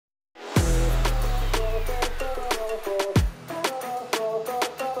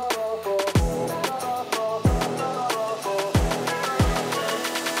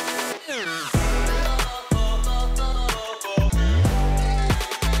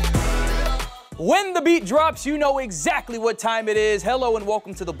When the beat drops, you know exactly what time it is. Hello and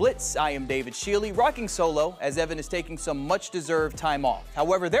welcome to the Blitz. I am David Schiele, rocking solo as Evan is taking some much-deserved time off.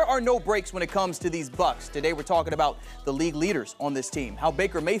 However, there are no breaks when it comes to these Bucs. Today we're talking about the league leaders on this team, how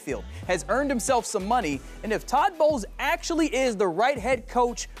Baker Mayfield has earned himself some money, and if Todd Bowles actually is the right head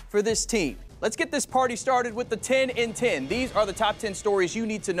coach for this team. Let's get this party started with the 10 in 10. These are the top 10 stories you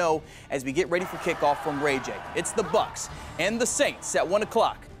need to know as we get ready for kickoff from Ray J. It's the Bucs and the Saints at 1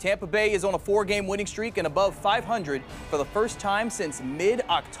 o'clock. Tampa Bay is on a 4-game winning streak and above 500 for the first time since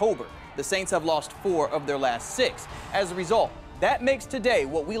mid-October. The Saints have lost 4 of their last 6. As a result, that makes today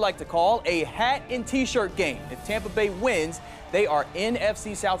what we like to call a hat and t-shirt game. If Tampa Bay wins, they are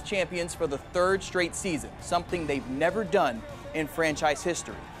NFC South champions for the 3rd straight season, something they've never done in franchise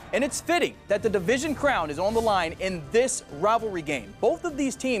history. And it's fitting that the division crown is on the line in this rivalry game. Both of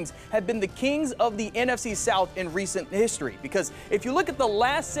these teams have been the kings of the NFC South in recent history, because if you look at the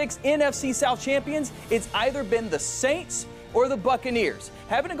last 6 NFC South champions, it's either been the Saints or the Buccaneers.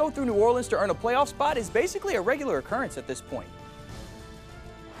 Having to go through New Orleans to earn a playoff spot is basically a regular occurrence at this point.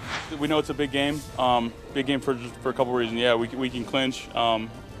 We know it's a big game for a couple reasons. Yeah, we can clinch.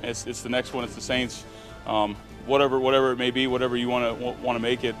 It's the next one. It's the Saints. Whatever it may be, whatever you want to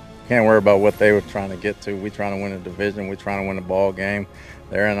make it. Can't worry about what they were trying to get to. We're trying to win a division. We're trying to win a ball game.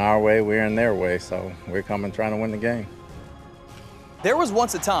 They're in our way. We're in their way. So we're coming trying to win the game. There was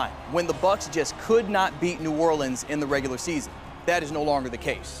once a time when the Bucs just could not beat New Orleans in the regular season. That is no longer the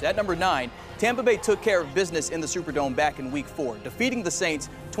case. At number 9, Tampa Bay took care of business in the Superdome back in Week 4, defeating the Saints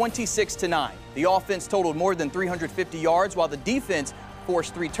 26-9. The offense totaled more than 350 yards, while the defense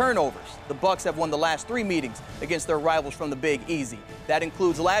forced 3 turnovers. The Bucs have won the last 3 meetings against their rivals from the Big Easy. That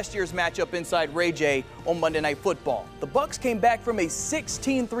includes last year's matchup inside Ray J on Monday Night Football. The Bucs came back from a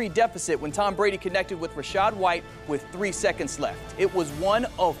 16-3 deficit when Tom Brady connected with Rachaad White with 3 seconds left. It was one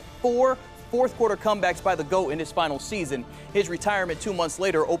of 4 fourth-quarter comebacks by the GOAT in his final season. His retirement 2 months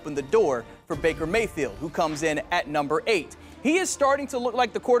later opened the door for Baker Mayfield, who comes in at number 8. He is starting to look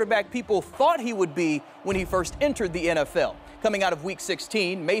like the quarterback people thought he would be when he first entered the NFL. Coming out of Week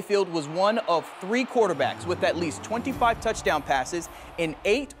 16, Mayfield was one of 3 quarterbacks with at least 25 touchdown passes and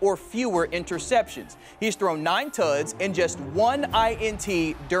 8 or fewer interceptions. He's thrown 9 tuds and just 1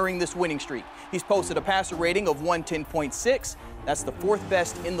 INT during this winning streak. He's posted a passer rating of 110.6. That's the 4th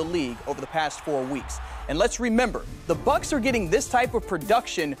best in the league over the past 4 weeks. And let's remember, the Bucs are getting this type of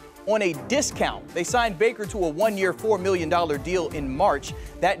production on a discount. They signed Baker to a 1-year, $4 million deal in March.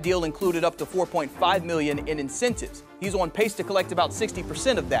 That deal included up to $4.5 million in incentives. He's on pace to collect about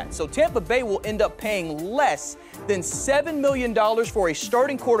 60% of that. So Tampa Bay will end up paying less than $7 million for a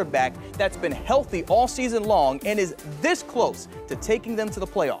starting quarterback that's been healthy all season long and is this close to taking them to the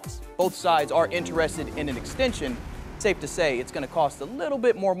playoffs. Both sides are interested in an extension. Safe to say it's going to cost a little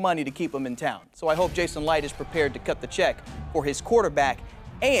bit more money to keep him in town. So I hope Jason Light is prepared to cut the check for his quarterback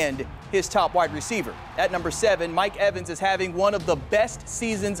and his top wide receiver. At number 7, Mike Evans is having one of the best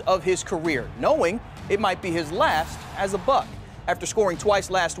seasons of his career, knowing it might be his last as a Buc. After scoring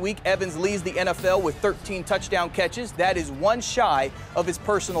twice last week, Evans leads the NFL with 13 touchdown catches. That is 1 shy of his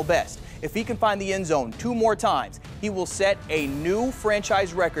personal best. If he can find the end zone 2 more times, he will set a new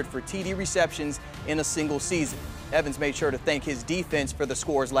franchise record for TD receptions in a single season. Evans made sure to thank his defense for the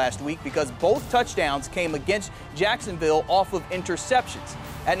scores last week because both touchdowns came against Jacksonville off of interceptions.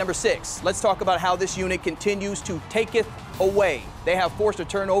 At number 6, let's talk about how this unit continues to taketh away. They have forced a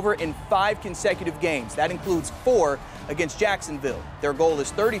turnover in 5 consecutive games. That includes 4 against Jacksonville. Their goal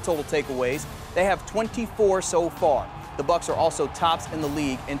is 30 total takeaways. They have 24 so far. The Bucs are also tops in the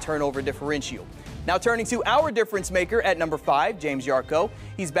league in turnover differential. Now turning to our difference maker at number 5, James Yarko.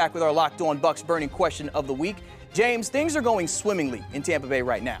 He's back with our Locked On Bucs burning question of the week. James, things are going swimmingly in Tampa Bay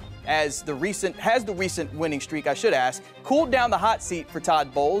right now. Has the recent winning streak, I should ask, cooled down the hot seat for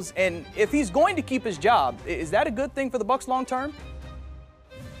Todd Bowles? And if he's going to keep his job, is that a good thing for the Bucs long term?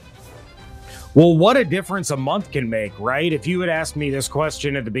 Well, what a difference a month can make, right? If you had asked me this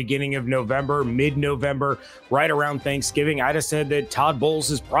question at the beginning of November, mid-November, right around Thanksgiving, I'd have said that Todd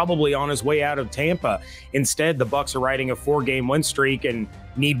Bowles is probably on his way out of Tampa. Instead, the Bucs are riding a 4-game win streak and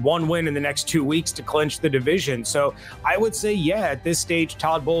need 1 win in the next 2 weeks to clinch the division. So I would say, yeah, at this stage,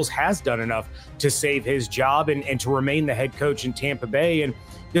 Todd Bowles has done enough to save his job and to remain the head coach in Tampa Bay. And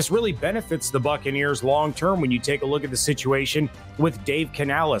this really benefits the Buccaneers long term when you take a look at the situation with Dave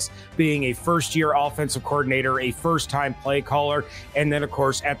Canales being a first-year offensive coordinator, a first-time play caller, and then, of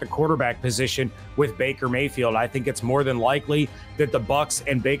course, at the quarterback position with Baker Mayfield. I think it's more than likely that the Bucs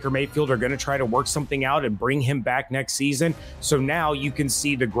and Baker Mayfield are going to try to work something out and bring him back next season. So now you can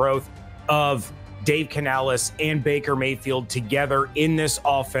see the growth of Dave Canales and Baker Mayfield together in this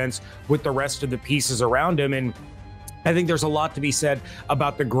offense with the rest of the pieces around him. And I think there's a lot to be said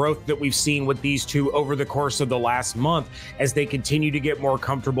about the growth that we've seen with these two over the course of the last month as they continue to get more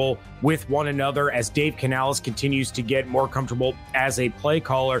comfortable with one another, as Dave Canales continues to get more comfortable as a play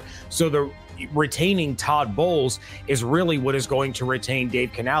caller. So the retaining Todd Bowles is really what is going to retain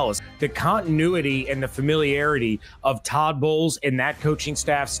Dave Canales. The continuity and the familiarity of Todd Bowles and that coaching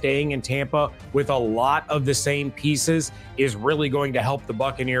staff staying in Tampa with a lot of the same pieces is really going to help the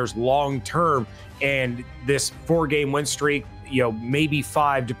Buccaneers long term. And this 4-game win streak, maybe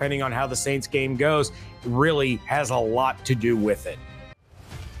 5, depending on how the Saints game goes, really has a lot to do with it.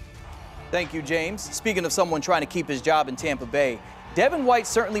 Thank you, James. Speaking of someone trying to keep his job in Tampa Bay, Devin White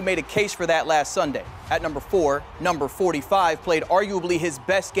certainly made a case for that last Sunday. At number 4, number 45 played arguably his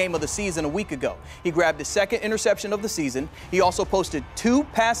best game of the season a week ago. He grabbed his second interception of the season. He also posted 2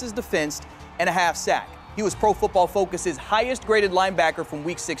 passes defensed and a half sack. He was Pro Football Focus's highest graded linebacker from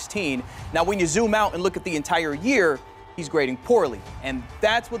week 16. Now, when you zoom out and look at the entire year, he's grading poorly. And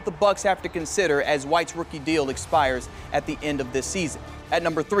that's what the Bucs have to consider as White's rookie deal expires at the end of this season. At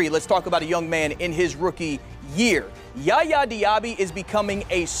number 3, let's talk about a young man in his rookie year. Yaya Diaby is becoming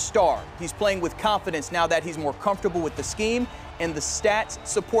a star. He's playing with confidence now that he's more comfortable with the scheme, and the stats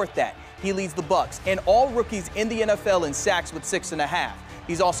support that. He leads the Bucs and all rookies in the NFL in sacks with 6.5.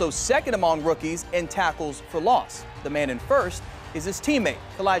 He's also second among rookies in tackles for loss. The man in first is his teammate,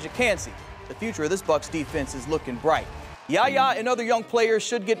 Elijah Cansey. The future of this Bucs defense is looking bright. Yaya and other young players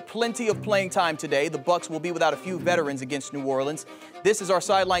should get plenty of playing time today. The Bucs will be without a few veterans against New Orleans. This is our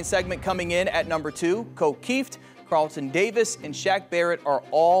sideline segment coming in at number 2. Colt Kieft, Carlton Davis, and Shaq Barrett are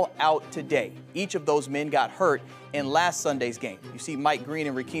all out today. Each of those men got hurt in last Sunday's game. You see Mike Green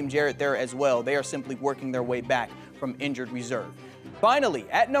and Raheem Jarrett there as well. They are simply working their way back from injured reserve. Finally,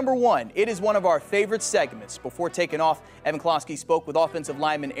 at number 1, it is one of our favorite segments. Before taking off, Evan Klosky spoke with offensive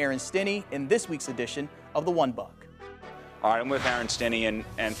lineman Aaron Stinney in this week's edition of The One Buck. All right, I'm with Aaron Stinney,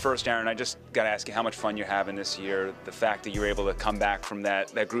 and first, Aaron, I just got to ask you how much fun you're having this year, the fact that you're able to come back from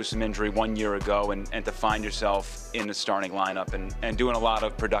that gruesome injury 1 year ago and to find yourself in the starting lineup and doing a lot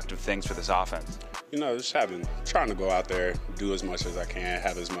of productive things for this offense. Just trying to go out there, do as much as I can,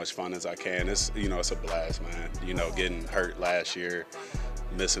 have as much fun as I can. It's a blast, man. Getting hurt last year,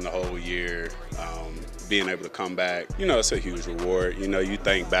 missing the whole year, being able to come back, it's a huge reward. You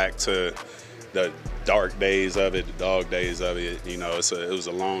think back to the dark days of it, the dog days of it, it was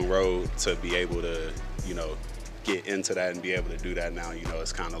a long road to be able to, get into that and be able to do that now.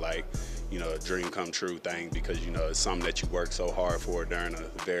 It's kind of like, a dream come true thing because, it's something that you work so hard for during a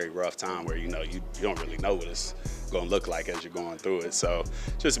very rough time where, you don't really know what it's going to look like as you're going through it. So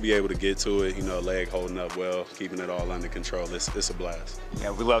just to be able to get to it, leg holding up well, keeping it all under control, it's a blast.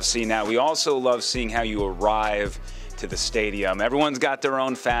 Yeah, we love seeing that. We also love seeing how you arrive to the stadium. Everyone's got their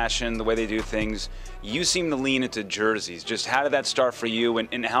own fashion, the way they do things. You seem to lean into jerseys. Just how did that start for you,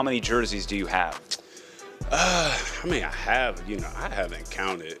 and how many jerseys do you have? I haven't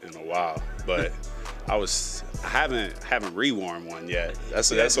counted in a while, but I haven't reworn one yet.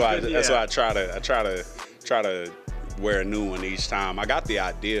 That's why I try to wear a new one each time. I got the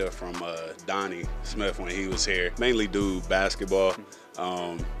idea from Donnie Smith when he was here. Mainly do basketball.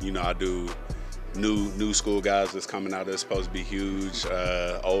 I do new school guys that's coming out that's supposed to be huge,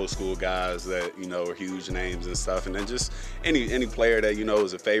 old school guys that are huge names and stuff, and then just any player that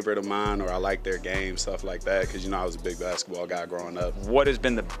is a favorite of mine or I like their game, stuff like that, because I was a big basketball guy growing up. What has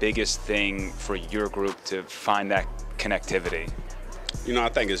been the biggest thing for your group to find that connectivity? I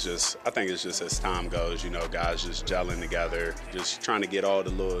think it's just as time goes, guys just gelling together, just trying to get all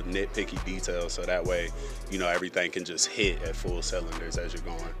the little nitpicky details so that way, everything can just hit at full cylinders as you're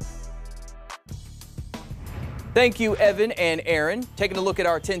going. Thank you, Evan and Aaron. Taking a look at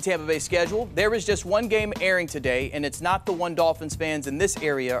our 10 Tampa Bay schedule, there is just one game airing today, and it's not the one Dolphins fans in this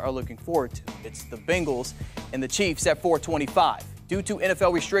area are looking forward to. It's the Bengals and the Chiefs at 4:25. Due to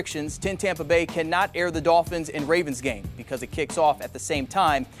NFL restrictions, 10 Tampa Bay cannot air the Dolphins and Ravens game because it kicks off at the same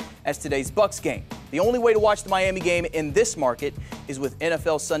time as today's Bucs game. The only way to watch the Miami game in this market is with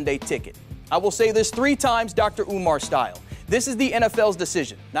NFL Sunday Ticket. I will say this 3 times Dr. Umar style. This is the NFL's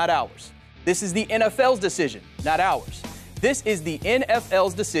decision, not ours. This is the NFL's decision, not ours. This is the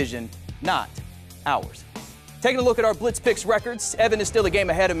NFL's decision, not ours. Taking a look at our Blitz picks records, Evan is still a game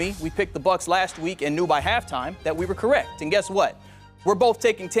ahead of me. We picked the Bucs last week and knew by halftime that we were correct. And guess what? We're both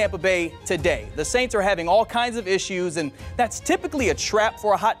taking Tampa Bay today. The Saints are having all kinds of issues, and that's typically a trap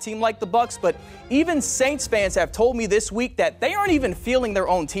for a hot team like the Bucs, but even Saints fans have told me this week that they aren't even feeling their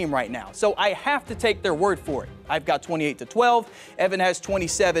own team right now. So I have to take their word for it. I've got 28-12. Evan has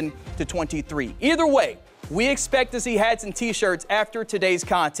 27-23. Either way, we expect to see hats and t-shirts after today's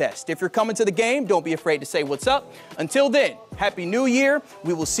contest. If you're coming to the game, don't be afraid to say what's up. Until then, Happy New Year.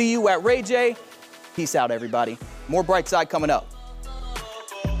 We will see you at Ray J. Peace out, everybody. More Bright Side coming up.